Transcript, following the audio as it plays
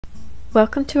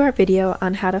Welcome to our video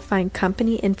on how to find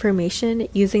company information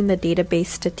using the database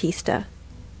Statista.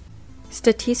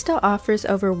 Statista offers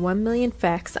over 1 million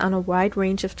facts on a wide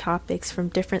range of topics from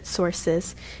different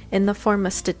sources in the form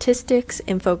of statistics,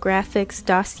 infographics,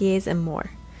 dossiers, and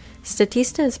more.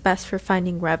 Statista is best for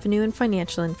finding revenue and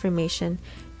financial information,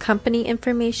 company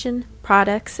information,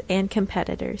 products, and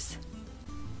competitors.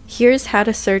 Here's how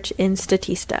to search in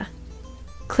Statista.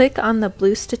 Click on the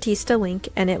blue Statista link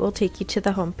and it will take you to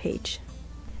the home page.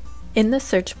 In the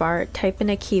search bar, type in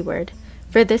a keyword.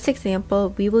 For this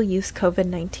example, we will use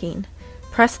COVID-19.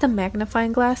 Press the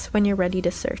magnifying glass when you're ready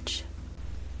to search.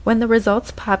 When the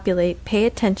results populate, pay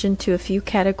attention to a few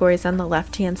categories on the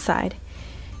left-hand side.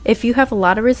 If you have a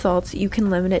lot of results, you can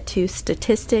limit it to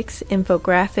statistics,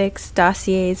 infographics,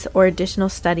 dossiers, or additional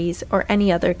studies, or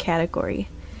any other category.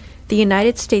 The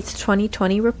United States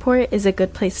 2020 report is a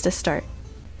good place to start.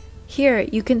 Here,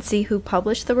 you can see who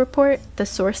published the report, the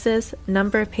sources,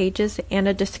 number of pages, and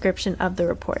a description of the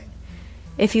report.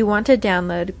 If you want to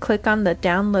download, click on the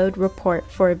Download Report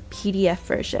for a PDF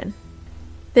version.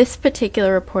 This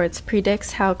particular report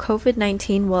predicts how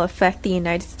COVID-19 will affect the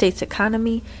United States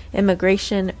economy,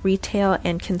 immigration, retail,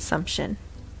 and consumption.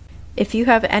 If you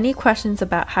have any questions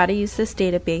about how to use this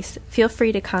database, feel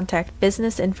free to contact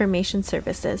Business Information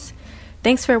Services.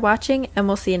 Thanks for watching, and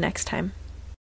we'll see you next time.